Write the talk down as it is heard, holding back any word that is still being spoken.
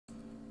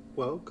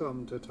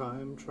Welcome to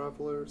Time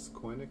Traveler's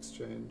Coin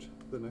Exchange.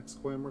 The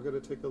next coin we're going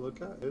to take a look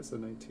at is a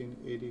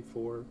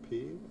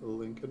 1984p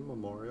Lincoln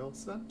Memorial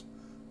Cent.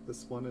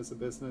 This one is a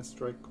business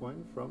strike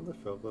coin from the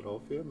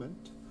Philadelphia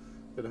Mint.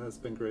 It has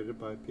been graded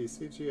by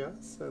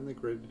PCGS and they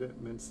graded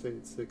it Mint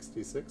State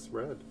 66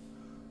 red.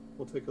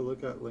 We'll take a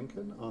look at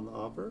Lincoln on the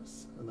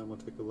obverse and then we'll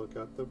take a look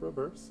at the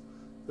reverse.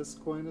 This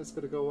coin is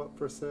going to go up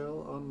for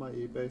sale on my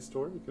eBay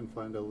store. You can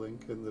find a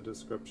link in the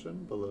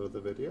description below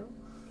the video.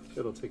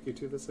 It'll take you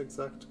to this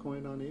exact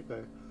coin on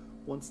eBay.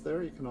 Once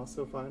there, you can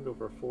also find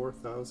over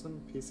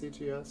 4,000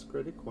 PCGS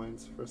graded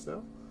coins for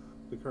sale.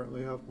 We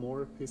currently have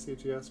more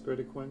PCGS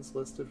graded coins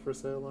listed for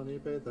sale on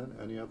eBay than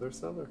any other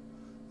seller.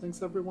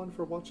 Thanks everyone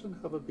for watching,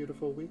 have a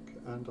beautiful week,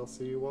 and I'll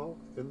see you all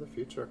in the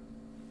future.